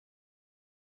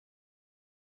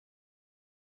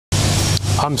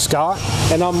I'm Scott.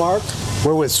 And I'm Mark.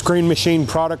 We're with Screen Machine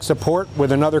Product Support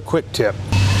with another quick tip.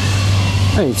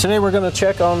 Hey, today we're going to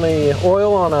check on the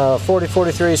oil on a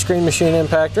 4043 Screen Machine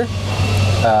impactor.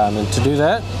 And to do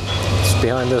that, it's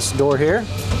behind this door here.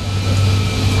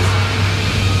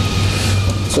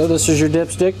 So this is your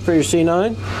dipstick for your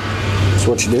C9. That's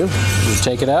what you do. You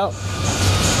take it out,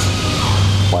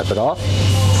 wipe it off,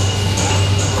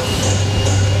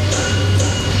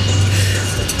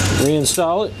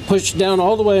 reinstall it, push it down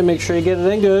all the way and make sure you get it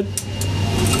in good.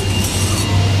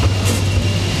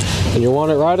 And you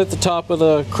want it right at the top of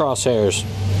the crosshairs.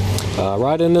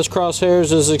 Right in this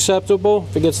crosshairs is acceptable.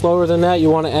 If it gets lower than that, you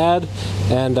want to add,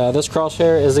 and this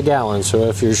crosshair is a gallon. So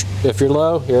if you're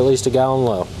low, you're at least a gallon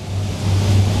low.